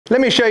Let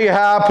me show you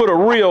how I put a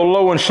real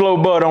low and slow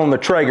butt on the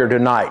Traeger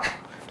tonight.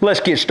 Let's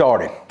get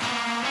started.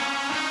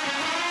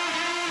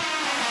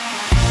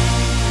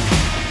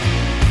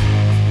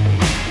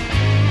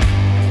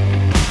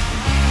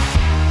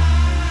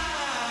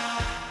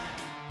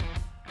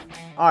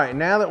 All right,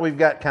 now that we've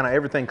got kind of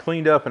everything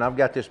cleaned up and I've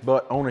got this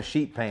butt on a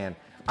sheet pan,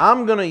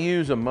 I'm gonna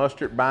use a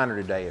mustard binder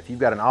today. If you've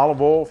got an olive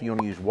oil, if you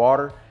wanna use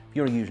water, if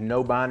you wanna use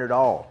no binder at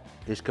all,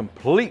 it's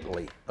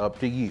completely up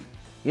to you.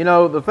 You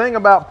know, the thing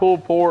about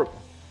pulled pork,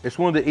 it's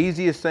one of the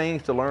easiest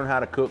things to learn how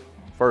to cook,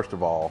 first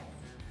of all.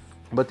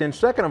 But then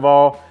second of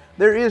all,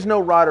 there is no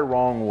right or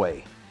wrong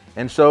way.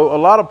 And so a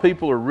lot of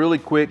people are really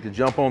quick to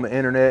jump on the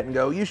internet and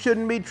go, you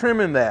shouldn't be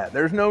trimming that.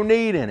 There's no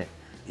need in it.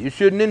 You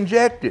shouldn't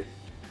inject it.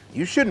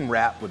 You shouldn't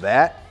wrap with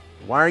that.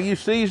 Why are you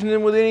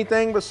seasoning with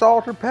anything but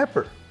salt or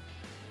pepper?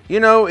 You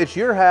know, it's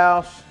your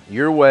house,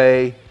 your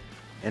way,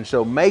 and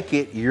so make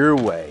it your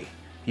way.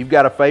 If you've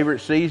got a favorite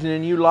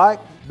seasoning you like,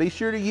 be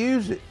sure to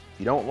use it. If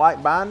you don't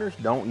like binders,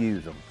 don't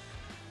use them.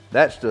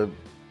 That's the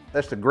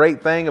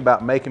great thing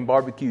about making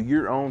barbecue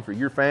your own for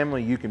your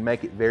family. You can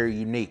make it very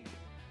unique.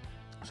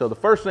 So the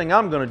first thing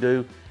I'm gonna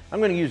do, I'm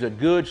gonna use a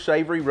good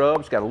savory rub.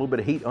 It's got a little bit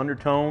of heat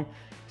undertone.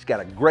 It's got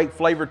a great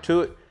flavor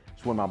to it.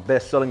 It's one of my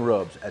best selling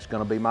rubs. That's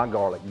gonna be my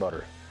garlic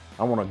butter.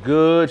 I want a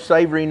good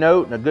savory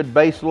note and a good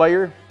base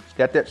layer. It's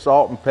got that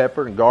salt and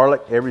pepper and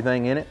garlic,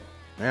 everything in it.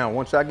 Now,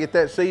 once I get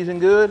that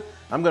seasoned good,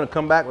 I'm gonna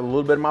come back with a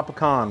little bit of my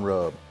pecan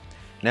rub.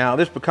 Now,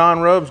 this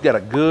pecan rub's got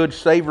a good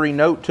savory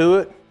note to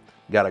it.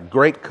 Got a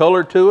great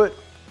color to it.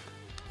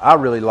 I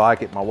really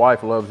like it. My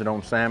wife loves it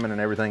on salmon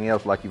and everything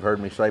else, like you've heard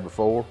me say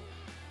before.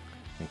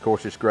 And of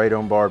course, it's great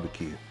on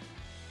barbecue.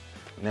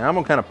 Now I'm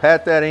gonna kind of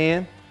pat that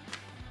in.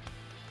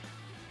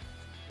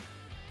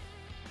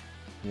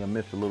 Yeah, I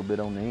missed a little bit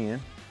on the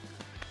end.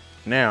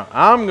 Now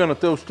I'm gonna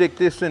stick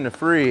this in the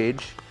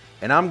fridge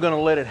and I'm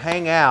gonna let it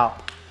hang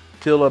out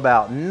till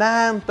about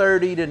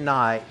 9:30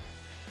 tonight,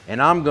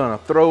 and I'm gonna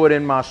throw it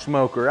in my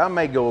smoker. I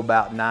may go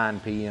about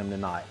 9 p.m.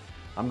 tonight.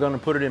 I'm gonna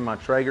put it in my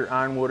Traeger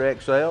Ironwood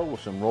XL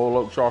with some royal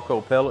oak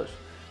charcoal pellets.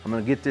 I'm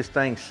gonna get this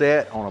thing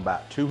set on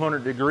about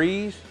 200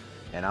 degrees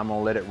and I'm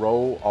gonna let it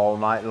roll all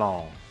night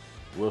long.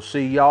 We'll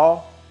see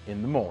y'all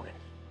in the morning.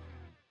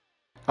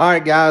 All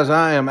right guys,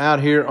 I am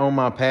out here on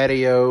my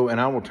patio and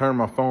I will turn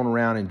my phone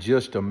around in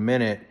just a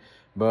minute,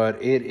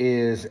 but it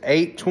is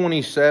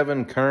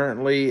 8:27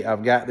 currently.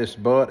 I've got this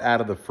butt out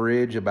of the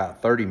fridge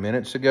about 30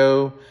 minutes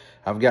ago.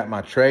 I've got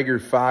my Traeger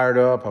fired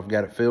up. I've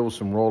got it filled with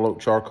some royal oak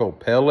charcoal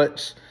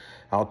pellets.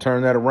 I'll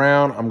turn that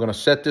around. I'm gonna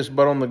set this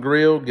butt on the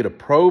grill, get a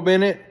probe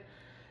in it,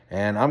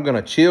 and I'm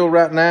gonna chill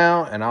right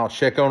now, and I'll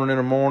check on it in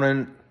the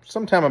morning,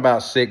 sometime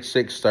about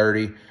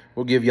 6:30.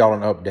 We'll give y'all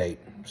an update.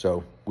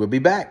 So we'll be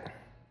back.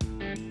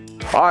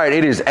 All right,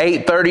 it is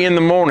 8:30 in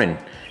the morning.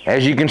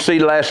 As you can see,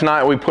 last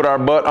night we put our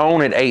butt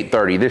on at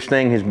 8:30. This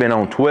thing has been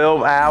on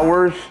 12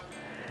 hours,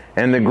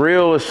 and the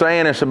grill is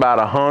saying it's about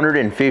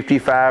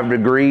 155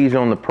 degrees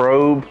on the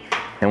probe.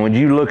 And would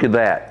you look at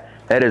that?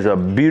 That is a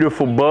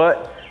beautiful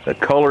butt. The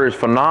color is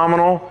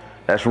phenomenal.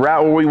 That's right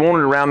where we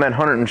wanted, around that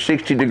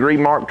 160 degree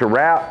mark to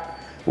wrap.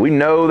 We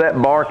know that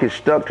bark is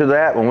stuck to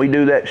that. When we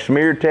do that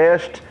smear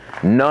test,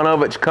 none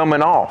of it's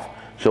coming off.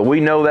 So we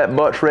know that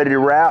butt's ready to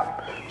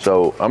wrap.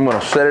 So I'm gonna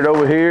set it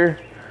over here.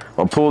 I'm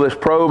gonna pull this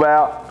probe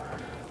out.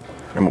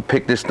 I'm gonna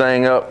pick this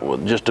thing up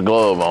with just a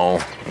glove on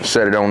and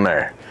set it on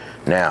there.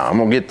 Now I'm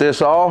gonna get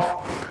this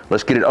off.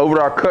 Let's get it over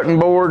to our cutting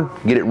board,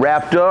 get it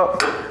wrapped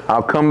up.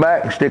 I'll come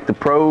back and stick the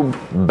probe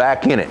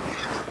back in it.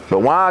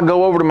 But while I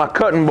go over to my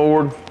cutting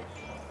board,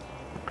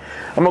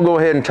 I'm gonna go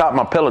ahead and top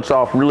my pellets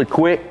off really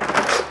quick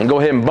and go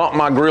ahead and bump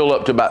my grill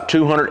up to about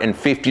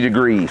 250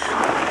 degrees.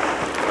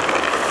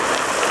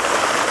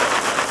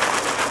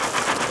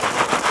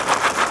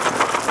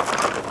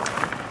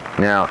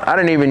 Now, I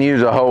didn't even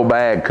use a whole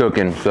bag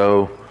cooking,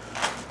 so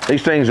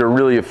these things are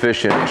really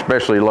efficient,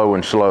 especially low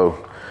and slow.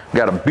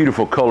 Got a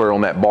beautiful color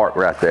on that bark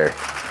right there.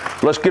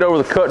 Let's get over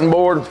the cutting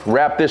board,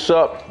 wrap this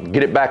up,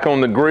 get it back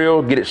on the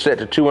grill, get it set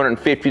to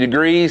 250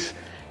 degrees,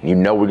 and you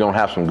know we're gonna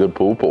have some good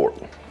pulled pork.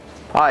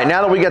 All right,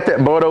 now that we got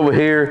that butt over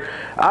here,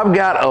 I've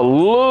got a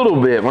little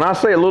bit, when I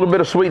say a little bit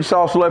of sweet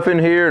sauce left in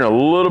here and a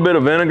little bit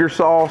of vinegar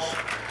sauce,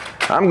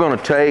 I'm gonna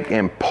take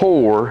and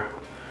pour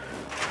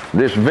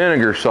this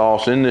vinegar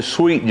sauce in this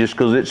sweet just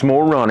because it's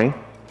more runny.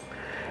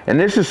 And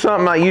this is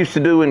something I used to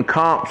do in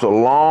comps a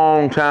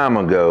long time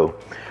ago.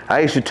 I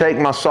used to take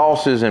my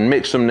sauces and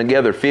mix them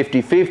together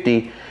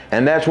 50-50,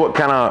 and that's what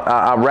kind of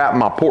I wrap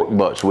my pork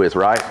butts with,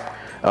 right?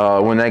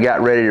 When they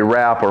got ready to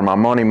wrap, or my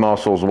money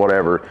mussels,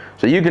 whatever.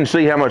 So you can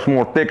see how much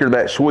more thicker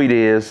that sweet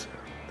is.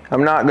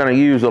 I'm not gonna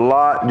use a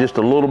lot, just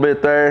a little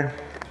bit there.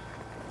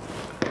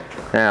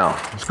 Now,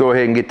 let's go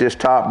ahead and get this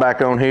top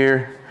back on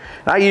here.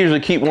 I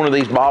usually keep one of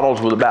these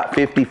bottles with about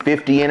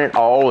 50-50 in it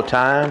all the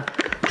time,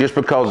 just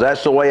because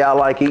that's the way I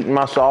like eating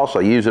my sauce.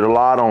 I use it a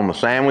lot on the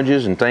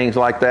sandwiches and things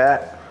like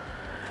that.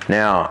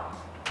 Now,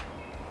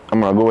 I'm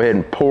gonna go ahead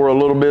and pour a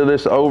little bit of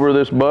this over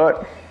this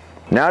butt.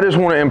 Now I just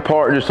want to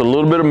impart just a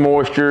little bit of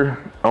moisture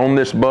on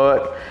this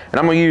butt, and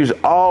I'm going to use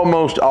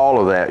almost all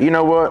of that. You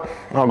know what?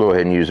 I'll go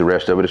ahead and use the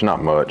rest of it. It's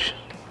not much.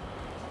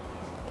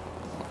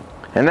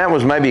 And that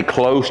was maybe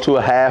close to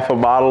a half a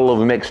bottle of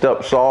mixed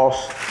up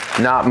sauce.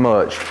 Not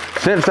much.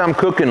 Since I'm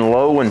cooking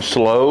low and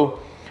slow,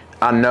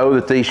 I know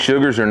that these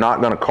sugars are not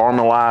going to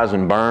caramelize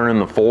and burn in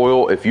the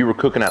foil. If you were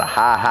cooking at a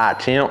high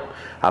temp,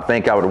 I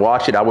think I would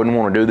watch it. I wouldn't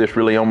want to do this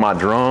really on my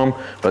drum,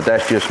 but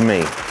that's just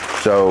me.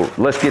 So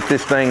let's get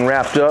this thing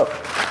wrapped up.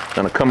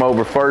 Gonna come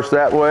over first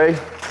that way.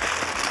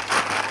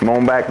 Come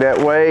on back that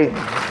way.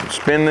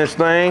 Spin this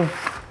thing.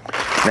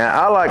 Now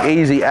I like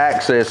easy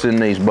access in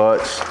these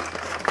butts.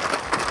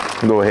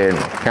 Go ahead and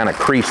kind of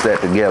crease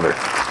that together.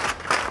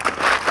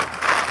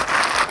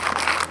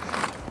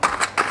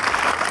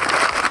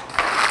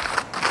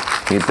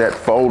 Get that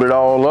folded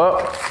all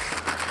up.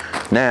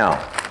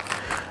 Now,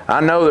 I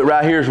know that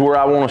right here is where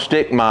I want to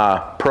stick my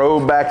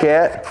probe back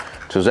at,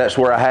 so that's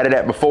where I had it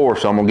at before.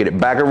 So I'm gonna get it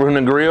back over in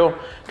the grill,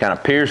 kind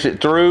of pierce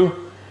it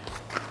through,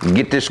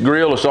 get this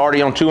grill. It's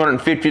already on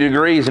 250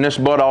 degrees, and this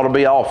butt ought to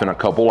be off in a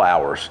couple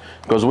hours,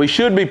 because we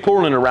should be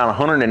pulling it around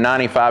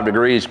 195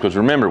 degrees, because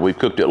remember, we've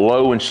cooked it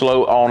low and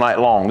slow all night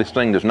long. This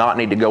thing does not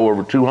need to go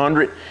over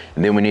 200,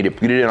 and then we need to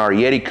put it in our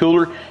Yeti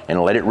cooler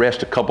and let it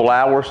rest a couple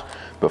hours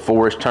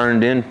before it's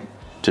turned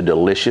into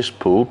delicious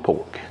pulled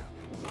pork.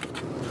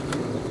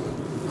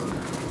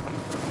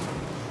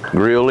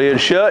 Grill lid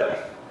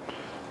shut.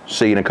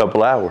 See you in a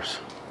couple hours.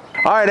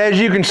 All right, as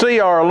you can see,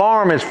 our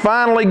alarm is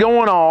finally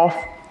going off.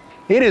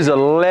 It is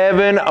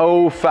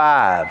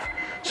 11:05.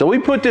 So we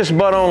put this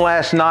butt on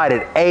last night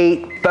at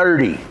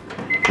 8:30.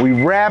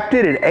 We wrapped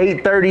it at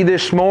 8:30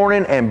 this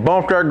morning and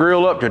bumped our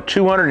grill up to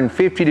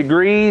 250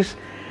 degrees.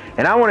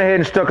 And I went ahead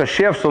and stuck a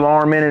chef's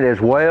alarm in it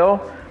as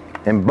well.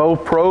 And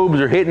both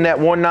probes are hitting that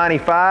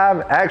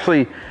 195.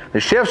 Actually, the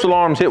chef's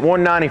alarms hit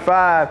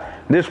 195.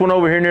 This one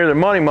over here near the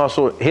money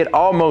muscle hit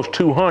almost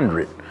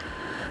 200.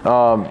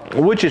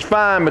 Which is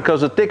fine,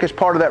 because the thickest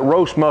part of that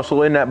roast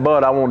muscle in that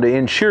butt, I wanted to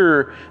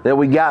ensure that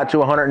we got to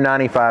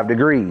 195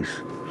 degrees.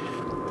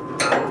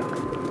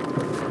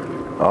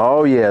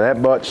 Oh yeah,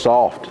 that butt's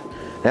soft.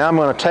 Now I'm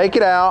gonna take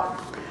it out.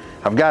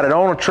 I've got it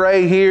on a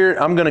tray here.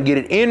 I'm gonna get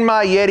it in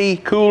my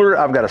Yeti cooler.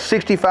 I've got a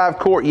 65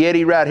 quart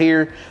Yeti right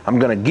here. I'm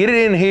gonna get it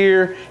in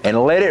here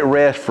and let it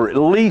rest for at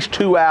least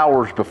 2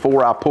 hours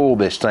before I pull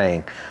this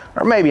thing.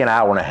 Or maybe an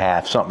hour and a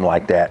half, something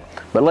like that.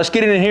 But let's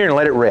get it in here and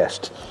let it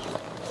rest.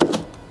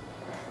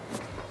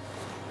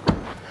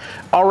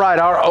 All right,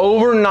 our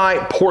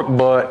overnight pork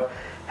butt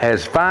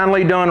has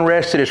finally done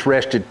rested. It's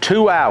rested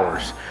 2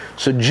 hours.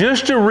 So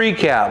just to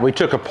recap, we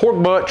took a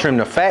pork butt, trimmed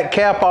the fat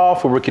cap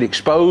off where we could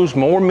expose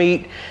more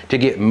meat to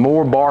get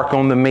more bark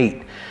on the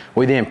meat.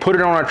 We then put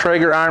it on our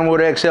Traeger Ironwood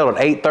XL at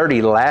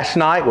 8:30 last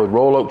night with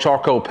roll oak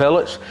charcoal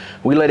pellets.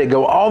 We let it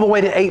go all the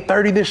way to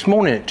 8:30 this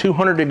morning at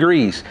 200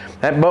 degrees.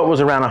 That butt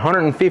was around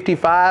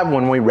 155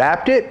 when we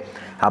wrapped it.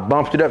 I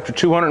bumped it up to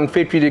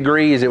 250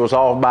 degrees. It was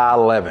off by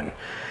 11.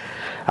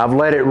 I've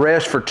let it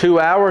rest for 2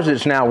 hours.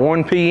 It's now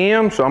 1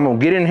 p.m. So I'm gonna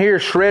get in here,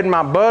 shred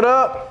my butt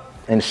up,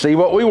 and see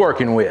what we're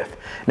working with.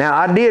 Now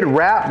I did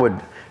wrap with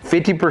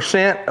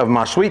 50% of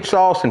my sweet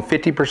sauce and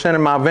 50%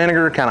 of my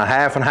vinegar, kind of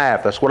half and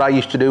half. That's what I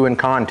used to do in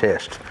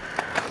contests.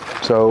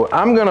 So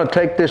I'm gonna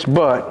take this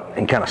butt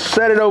and kind of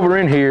set it over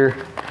in here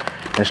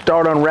and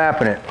start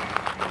unwrapping it.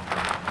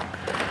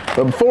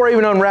 But before I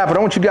even unwrap it, I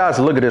want you guys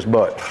to look at this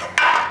butt.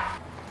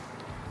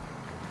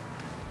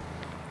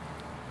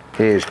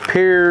 It is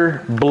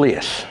pure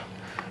bliss.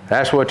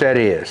 That's what that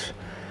is.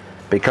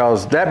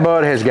 Because that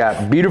butt has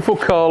got beautiful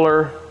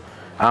color.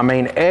 I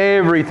mean,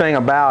 everything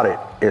about it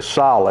is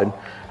solid.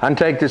 I can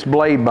take this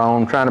blade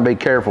bone, trying to be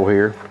careful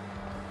here,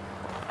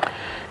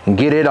 and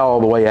get it all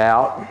the way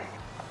out.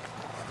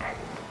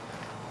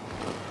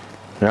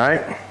 All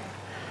right?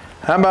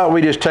 How about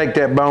we just take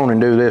that bone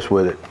and do this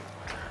with it?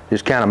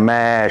 Just kind of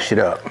mash it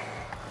up.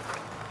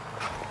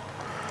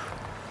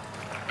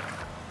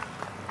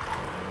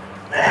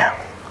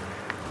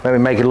 Maybe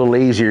make it a little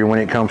easier when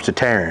it comes to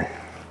tearing.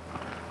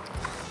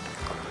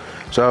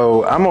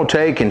 So I'm gonna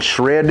take and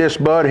shred this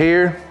butt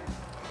here,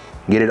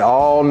 get it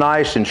all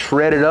nice and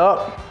shredded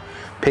up,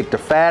 pick the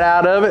fat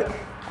out of it,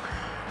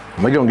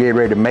 and we're gonna get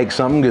ready to make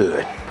something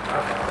good.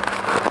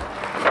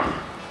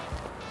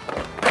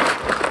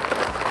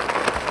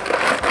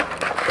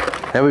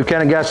 Now we've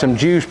kind of got some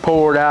juice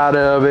poured out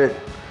of it,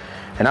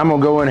 and I'm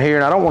gonna go in here,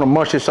 and I don't wanna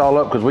mush this all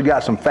up because we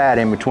got some fat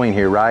in between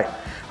here, right?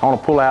 I wanna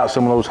pull out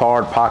some of those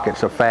hard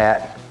pockets of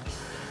fat,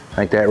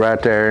 like that right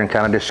there, and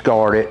kind of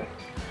discard it.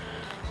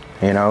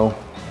 You know,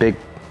 big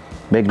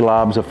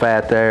globs of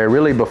fat there,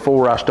 really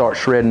before I start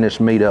shredding this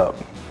meat up.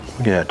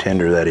 Look at how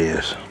tender that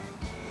is.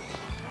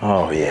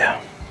 Oh yeah.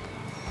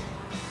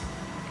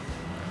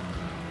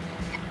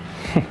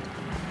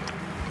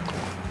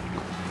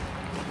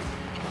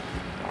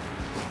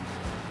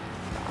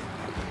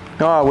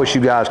 Oh, I wish you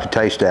guys could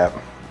taste that.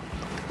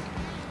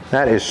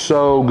 That is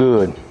so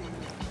good.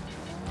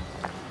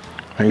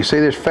 And you see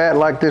this fat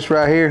like this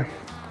right here?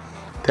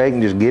 Take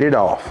and just get it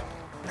off.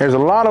 There's a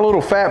lot of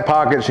little fat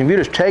pockets. If you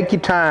just take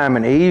your time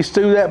and ease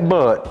through that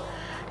butt,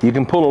 you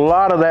can pull a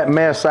lot of that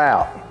mess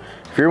out.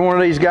 If you're one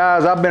of these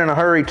guys, I've been in a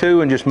hurry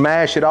too, and just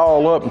mash it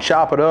all up and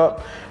chop it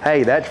up,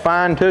 hey, that's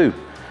fine too.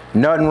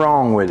 Nothing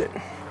wrong with it.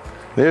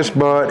 This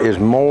butt is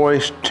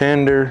moist,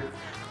 tender,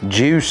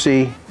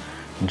 juicy,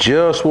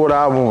 just what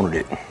I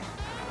wanted it.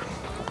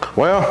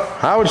 Well,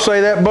 I would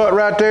say that butt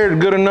right there is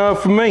good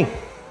enough for me.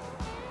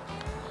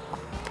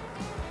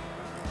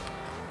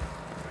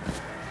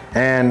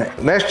 And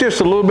that's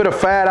just a little bit of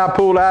fat I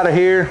pulled out of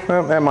here.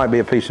 Well, that might be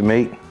a piece of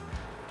meat.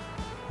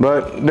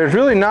 But there's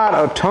really not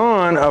a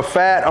ton of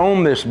fat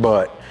on this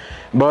butt.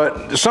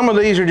 But some of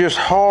these are just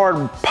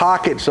hard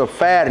pockets of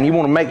fat, and you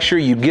want to make sure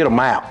you get them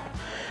out.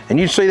 And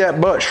you see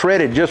that butt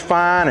shredded just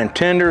fine and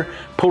tender.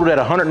 Pulled it at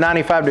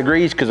 195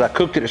 degrees because I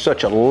cooked it at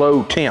such a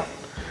low temp.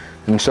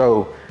 And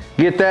so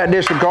get that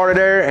disregarded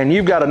there, and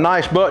you've got a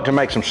nice butt to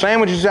make some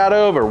sandwiches out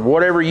of or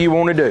whatever you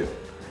want to do.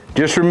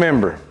 Just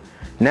remember,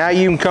 now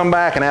you can come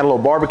back and add a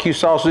little barbecue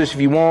sauce to this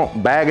if you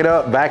want, bag it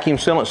up, vacuum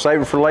seal it,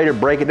 save it for later,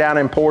 break it down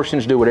in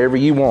portions, do whatever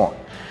you want.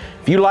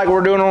 If you like what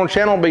we're doing on the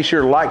channel, be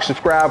sure to like,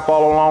 subscribe,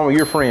 follow along with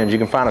your friends. You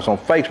can find us on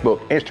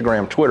Facebook,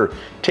 Instagram, Twitter,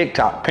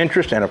 TikTok,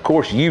 Pinterest, and of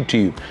course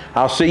YouTube.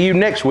 I'll see you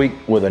next week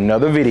with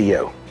another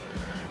video.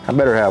 I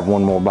better have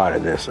one more bite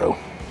of this though.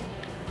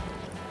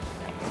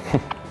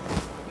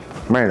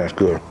 Man, that's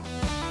good.